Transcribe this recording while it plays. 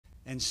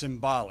and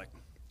symbolic,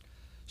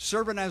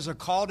 serving as a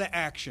call to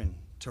action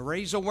to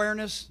raise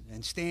awareness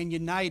and stand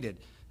united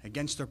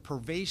against the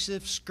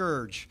pervasive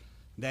scourge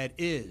that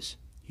is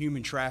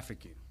human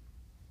trafficking.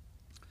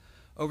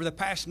 Over the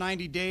past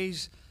 90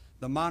 days,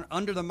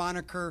 under the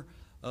moniker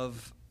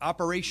of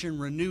Operation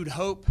Renewed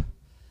Hope,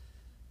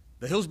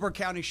 the Hillsborough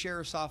County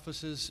Sheriff's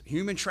Office's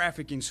Human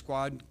Trafficking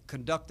Squad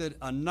conducted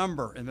a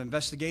number of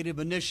investigative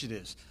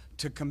initiatives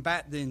to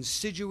combat the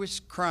insidious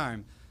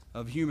crime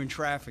of human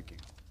trafficking.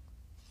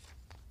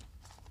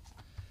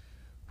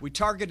 We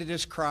targeted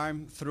this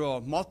crime through a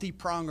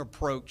multi-pronged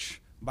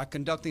approach by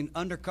conducting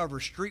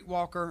undercover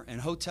streetwalker and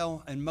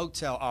hotel and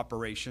motel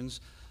operations,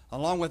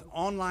 along with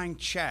online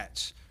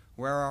chats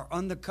where our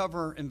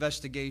undercover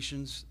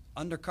investigators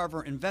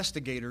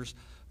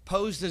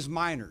posed as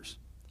minors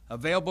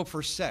available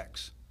for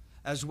sex,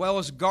 as well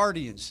as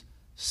guardians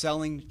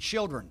selling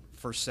children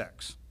for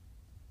sex.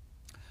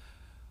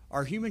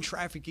 Our human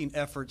trafficking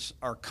efforts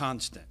are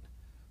constant,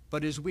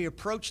 but as we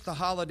approach the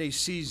holiday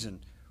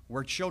season,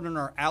 where children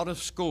are out of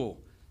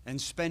school and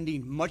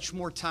spending much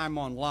more time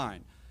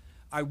online,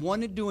 I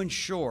wanted to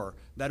ensure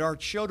that our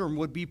children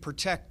would be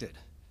protected,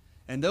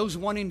 and those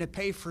wanting to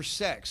pay for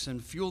sex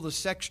and fuel the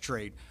sex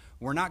trade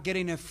were not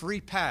getting a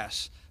free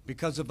pass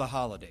because of the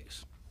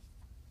holidays.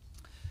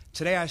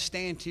 Today I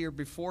stand here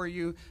before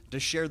you to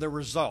share the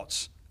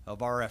results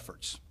of our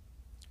efforts.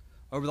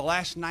 Over the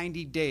last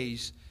 90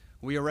 days,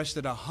 we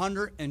arrested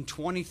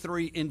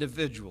 123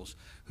 individuals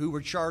who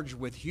were charged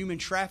with human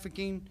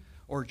trafficking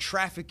or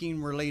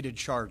trafficking-related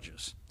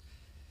charges.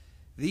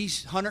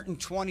 These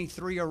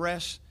 123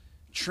 arrests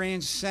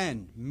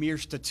transcend mere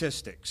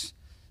statistics.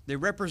 They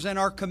represent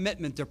our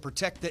commitment to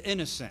protect the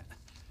innocent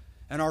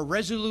and our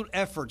resolute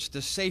efforts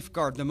to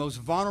safeguard the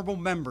most vulnerable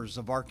members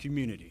of our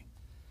community.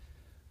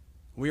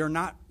 We are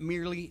not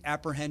merely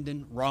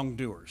apprehending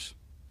wrongdoers.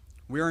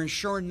 We are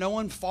ensuring no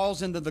one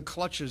falls into the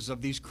clutches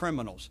of these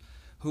criminals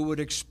who would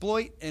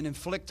exploit and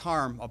inflict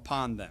harm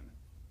upon them.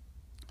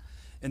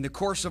 In the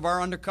course of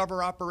our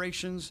undercover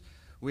operations,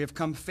 we have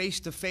come face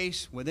to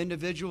face with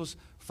individuals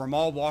from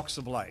all walks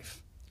of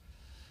life.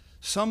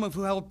 Some of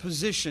who held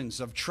positions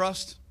of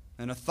trust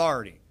and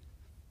authority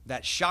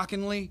that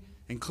shockingly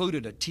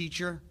included a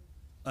teacher,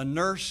 a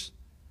nurse,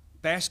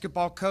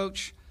 basketball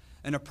coach,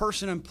 and a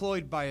person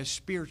employed by a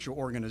spiritual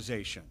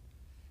organization.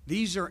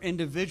 These are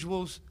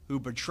individuals who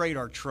betrayed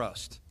our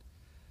trust.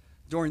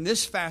 During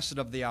this facet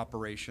of the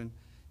operation,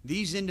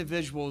 these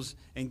individuals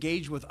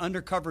engaged with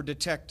undercover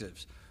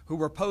detectives who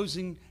were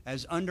posing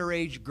as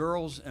underage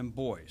girls and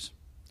boys.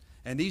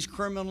 And these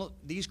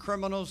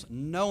criminals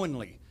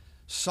knowingly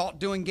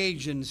sought to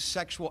engage in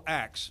sexual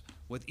acts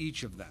with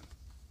each of them.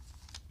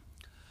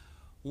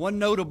 One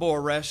notable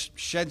arrest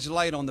sheds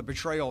light on the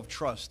betrayal of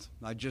trust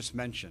I just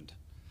mentioned.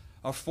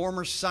 A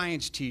former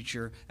science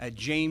teacher at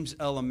James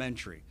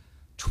Elementary,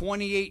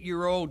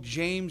 28-year-old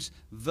James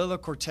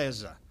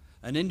Villacorteza,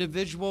 an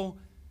individual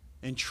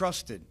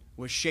entrusted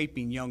with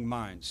shaping young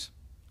minds.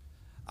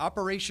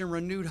 Operation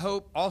Renewed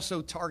Hope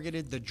also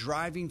targeted the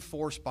driving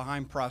force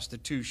behind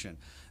prostitution,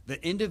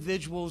 the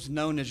individuals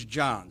known as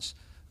Johns,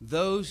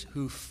 those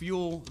who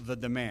fuel the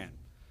demand.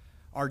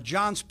 Our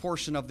Johns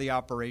portion of the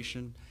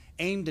operation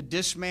aimed to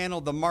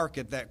dismantle the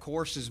market that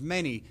coerces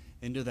many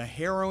into the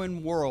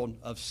heroin world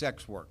of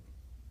sex work.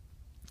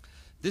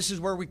 This is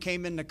where we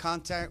came into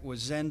contact with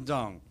Zen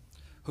Dong,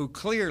 who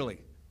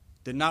clearly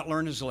did not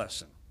learn his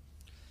lesson.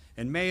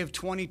 In May of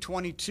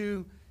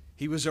 2022,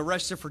 he was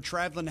arrested for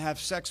traveling to have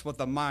sex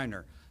with a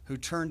minor who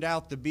turned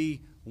out to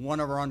be one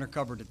of our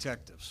undercover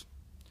detectives.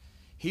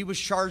 He was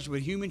charged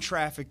with human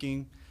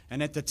trafficking,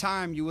 and at the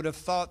time you would have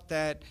thought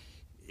that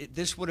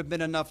this would have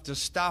been enough to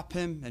stop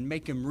him and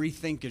make him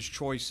rethink his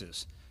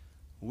choices.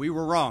 We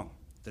were wrong.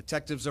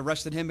 Detectives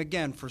arrested him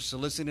again for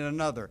soliciting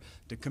another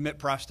to commit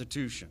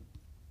prostitution.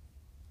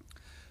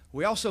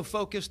 We also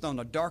focused on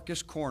the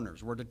darkest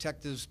corners where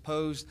detectives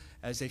posed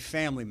as a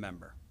family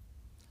member,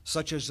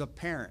 such as a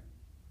parent,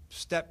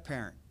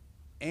 step-parent,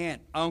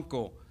 aunt,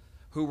 uncle,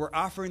 who were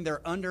offering their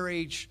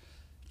underage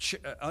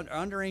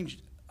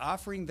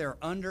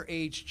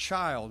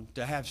child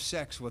to have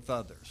sex with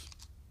others.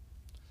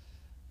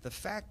 The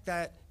fact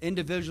that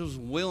individuals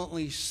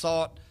willingly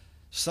sought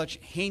such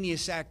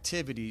heinous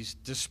activities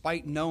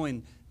despite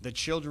knowing the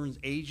children's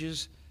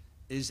ages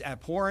is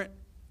abhorrent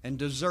and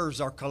deserves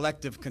our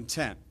collective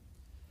contempt.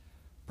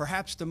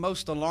 Perhaps the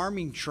most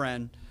alarming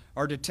trend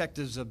our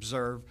detectives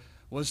observed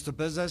was the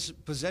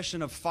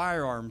possession of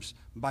firearms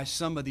by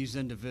some of these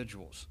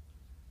individuals.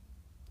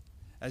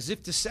 As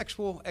if the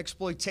sexual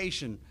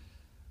exploitation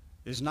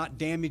is not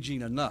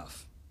damaging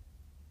enough,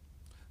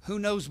 who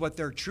knows what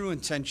their true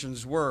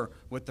intentions were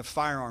with the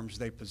firearms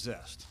they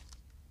possessed.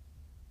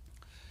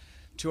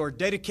 To our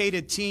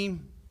dedicated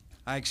team,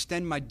 I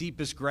extend my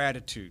deepest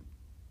gratitude.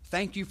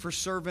 Thank you for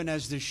serving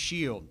as the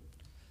shield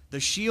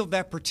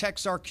that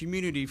protects our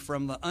community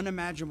from the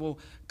unimaginable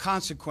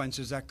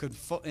consequences that could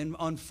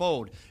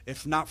unfold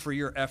if not for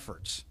your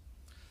efforts.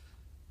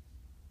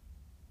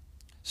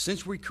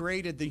 Since we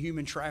created the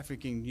Human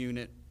Trafficking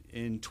Unit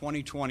in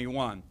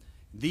 2021,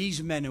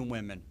 these men and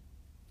women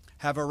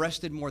have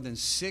arrested more than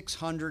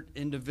 600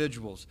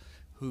 individuals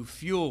who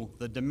fuel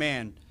the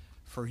demand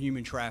for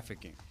human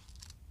trafficking.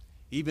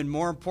 Even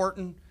more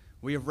important,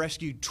 we have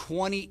rescued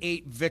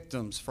 28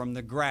 victims from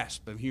the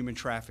grasp of human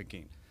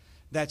trafficking.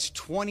 That's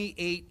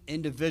 28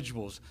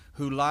 individuals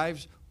whose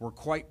lives were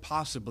quite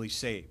possibly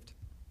saved.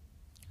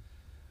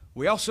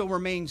 We also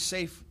remain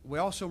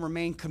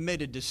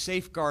committed to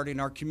safeguarding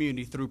our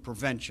community through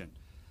prevention,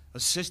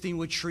 assisting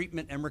with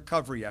treatment and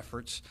recovery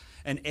efforts,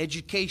 and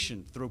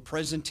education through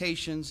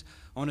presentations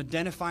on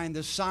identifying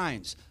the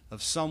signs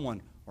of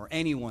someone or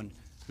anyone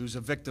who's a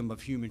victim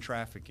of human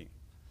trafficking.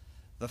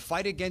 The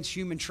fight against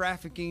human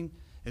trafficking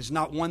is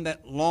not one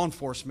that law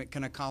enforcement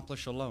can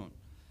accomplish alone.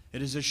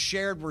 It is a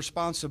shared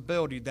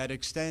responsibility that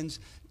extends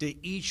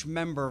to each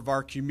member of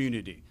our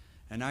community,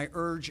 and I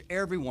urge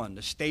everyone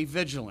to stay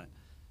vigilant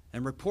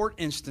and report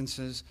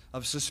instances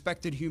of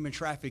suspected human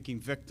trafficking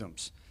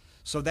victims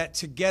so that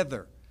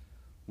together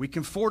we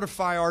can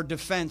fortify our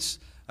defense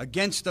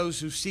against those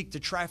who seek to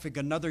traffic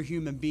another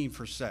human being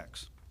for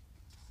sex.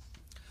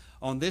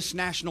 On this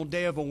National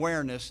Day of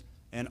Awareness,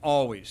 and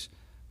always,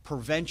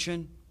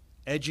 prevention,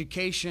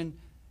 education,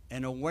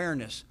 and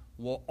awareness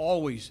will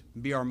always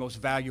be our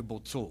most valuable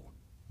tool.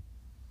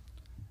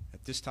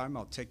 At this time,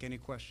 I'll take any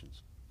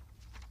questions.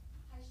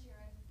 Hi, Sheriff.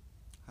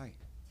 Hi.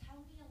 Tell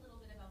me a little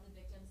bit about the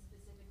victims,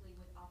 specifically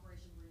with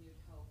Operation Renewed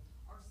Hope.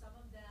 Are some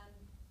of them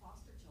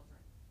foster children?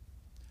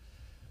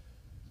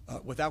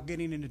 Without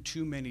getting into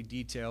too many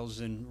details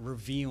and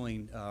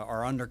revealing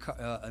our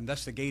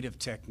investigative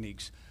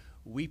techniques,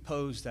 we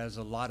posed as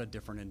a lot of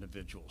different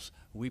individuals.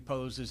 We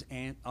posed as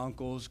aunt,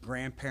 uncles,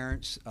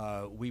 grandparents.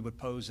 We would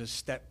pose as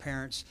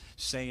step-parents,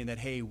 saying that,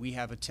 hey, we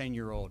have a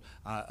 10-year-old,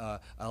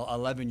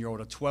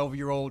 11-year-old, a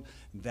 12-year-old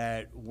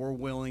that we're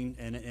willing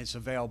and it's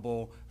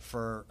available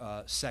for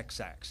sex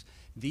acts.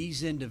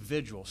 These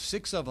individuals,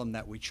 6 of them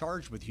that we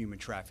charged with human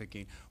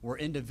trafficking, were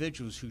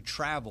individuals who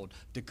traveled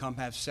to come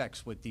have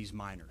sex with these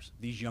minors,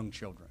 these young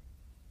children.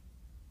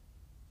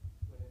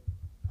 When it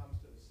comes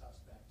to the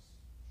suspects,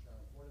 Sheriff,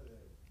 what do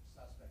the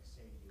suspects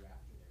say to you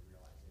after they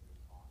realize they've been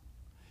caught?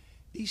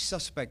 These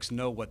suspects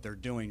know what they're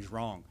doing is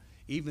wrong.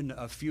 Even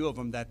a few of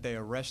them that they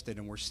arrested,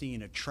 and we're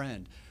seeing a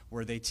trend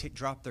where they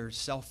drop their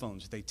cell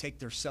phones. They take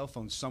their cell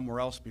phones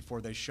somewhere else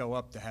before they show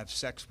up to have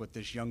sex with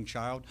this young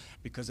child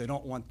because they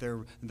don't want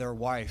their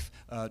wife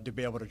to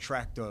be able to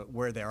track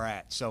where they're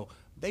at. So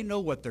they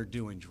know what they're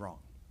doing is wrong.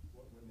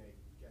 When they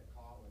get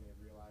caught, when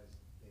they realize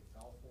they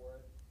fell for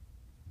it,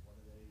 what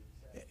do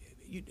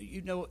they say?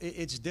 You know,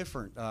 it's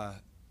different.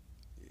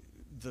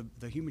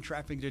 The human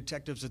trafficking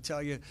detectives will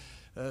tell you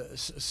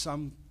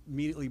some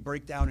immediately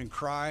break down and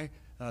cry.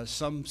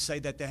 Some say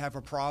that they have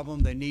a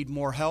problem, they need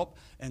more help,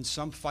 and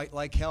some fight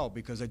like hell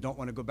because they don't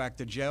want to go back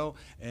to jail,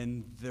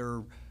 and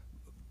they're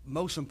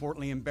most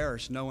importantly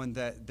embarrassed knowing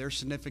that their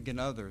significant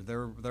other,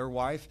 their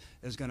wife,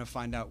 is going to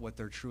find out what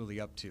they're truly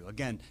up to.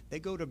 Again,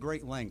 they go to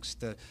great lengths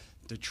to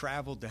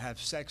travel, to have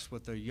sex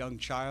with a young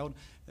child.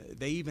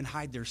 They even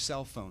hide their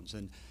cell phones.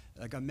 And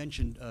like I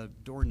mentioned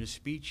during the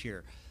speech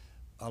here,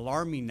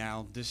 alarming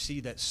now to see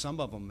that some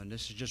of them, and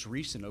this is just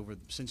recent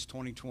since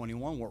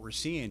 2021, what we're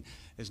seeing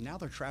is now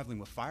they're traveling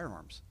with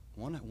firearms.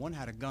 One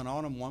had a gun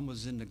on them, one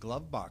was in the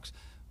glove box.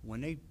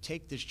 When they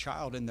take this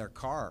child in their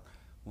car,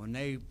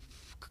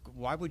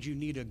 why would you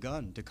need a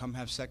gun to come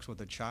have sex with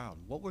a child?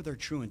 What were their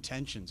true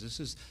intentions?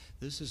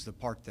 This is the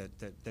part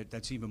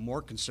that's even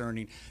more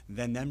concerning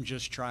than them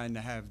just trying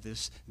to have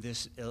this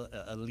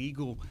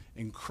illegal,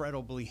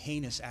 incredibly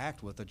heinous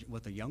act with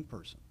a young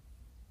person.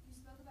 You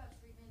spoke about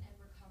treatment and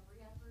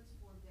recovery efforts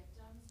for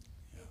victims.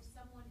 Yeah. If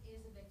someone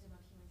is a victim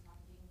of human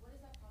trafficking, what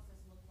does that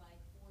process look like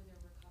for their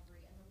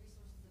recovery and the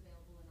resources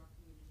available in our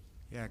community?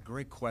 Yeah,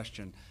 great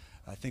question.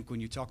 I think when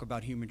you talk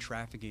about human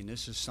trafficking,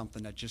 this is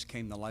something that just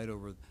came to light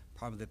over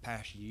probably the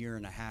past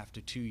 1.5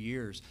 to 2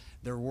 years.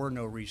 There were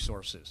no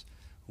resources.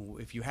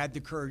 If you had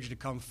the courage to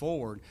come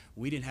forward,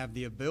 we didn't have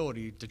the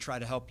ability to try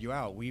to help you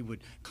out. We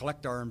would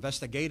collect our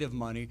investigative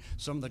money,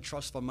 some of the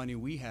trust fund money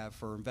we have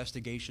for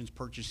investigations,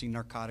 purchasing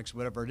narcotics,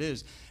 whatever it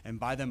is, and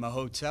buy them a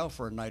hotel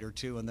for a night or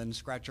two and then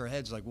scratch our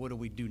heads like, what do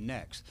we do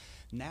next?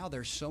 Now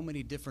there's so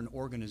many different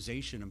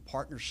organizations and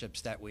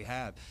partnerships that we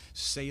have,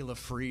 Sail of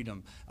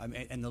Freedom,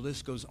 and the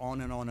list goes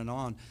on and on and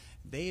on.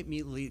 They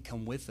immediately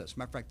come with us.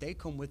 Matter of fact, they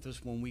come with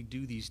us when we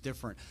do these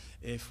different,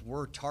 if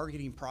we're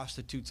targeting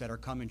prostitutes that are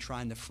coming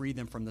trying to free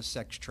them from the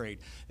sex trade,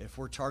 if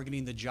we're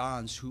targeting the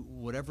Johns,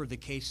 whatever the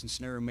case and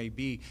scenario may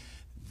be,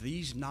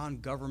 these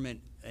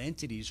non-government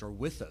entities are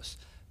with us.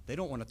 They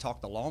don't want to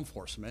talk to law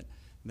enforcement.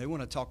 They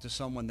want to talk to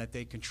someone that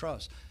they can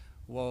trust.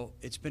 Well,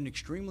 it's been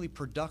extremely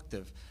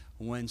productive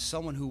when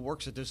someone who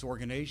works at this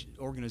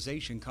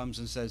organization comes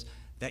and says,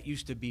 that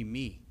used to be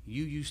me.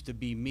 You used to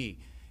be me.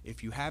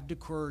 If you have the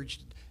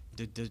courage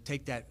to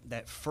take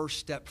that first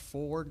step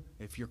forward,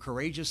 if you're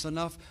courageous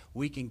enough,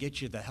 we can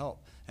get you the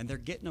help. And they're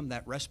getting them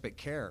that respite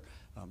care.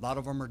 A lot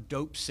of them are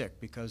dope sick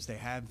because they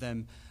have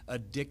them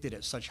addicted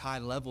at such high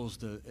levels.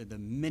 The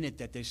minute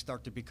that they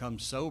start to become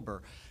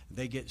sober,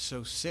 they get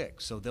so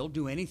sick. So they'll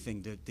do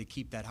anything to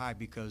keep that high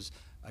because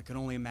I can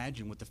only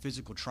imagine what the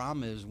physical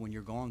trauma is when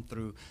you're going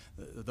through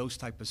those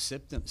type of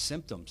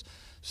symptoms.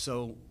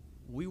 So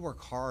we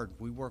work hard,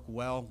 we work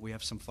well, we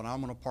have some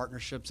phenomenal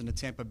partnerships in the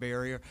Tampa Bay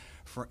area.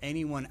 For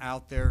anyone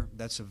out there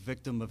that's a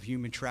victim of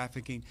human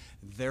trafficking,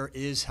 there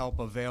is help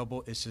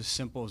available. It's as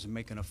simple as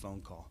making a phone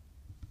call.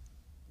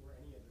 Are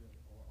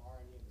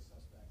any of the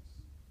suspects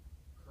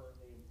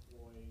currently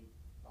employed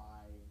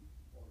by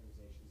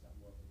organizations that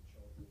work with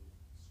children,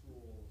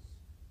 schools,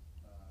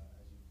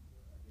 as you,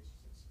 I guess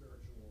you said,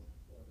 spiritual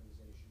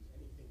organizations,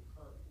 anything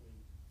currently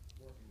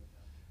working with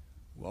them?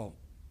 Well,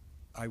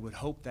 I would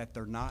hope that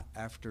they're not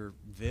after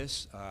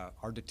this.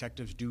 Our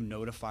detectives do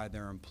notify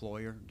their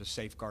employer to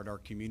safeguard our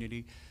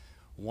community.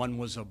 One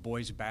was a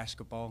boys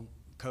basketball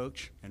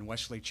coach in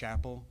Wesley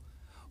Chapel.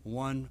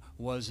 One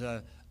was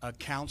a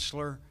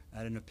counselor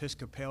at an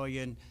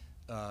Episcopalian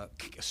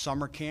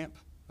summer camp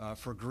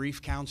for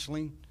grief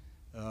counseling.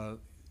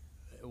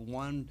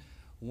 One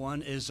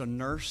is a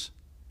nurse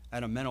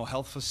at a mental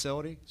health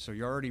facility. So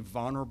you're already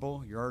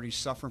vulnerable. You're already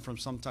suffering from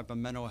some type of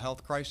mental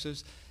health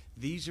crisis.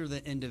 These are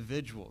the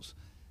individuals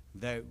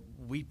that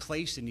we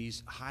place in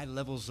these high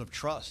levels of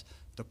trust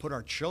to put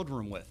our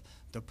children with,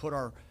 to put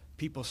our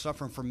people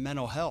suffering from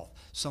mental health,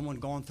 someone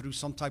going through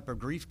some type of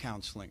grief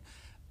counseling.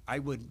 I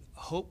would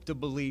hope to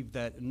believe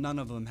that none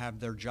of them have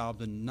their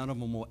jobs and none of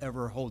them will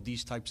ever hold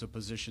these types of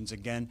positions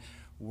again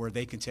where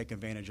they can take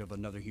advantage of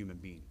another human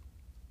being.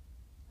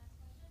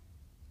 Last question?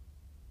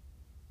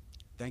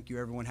 Thank you,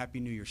 everyone. Happy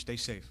New Year. Stay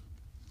safe.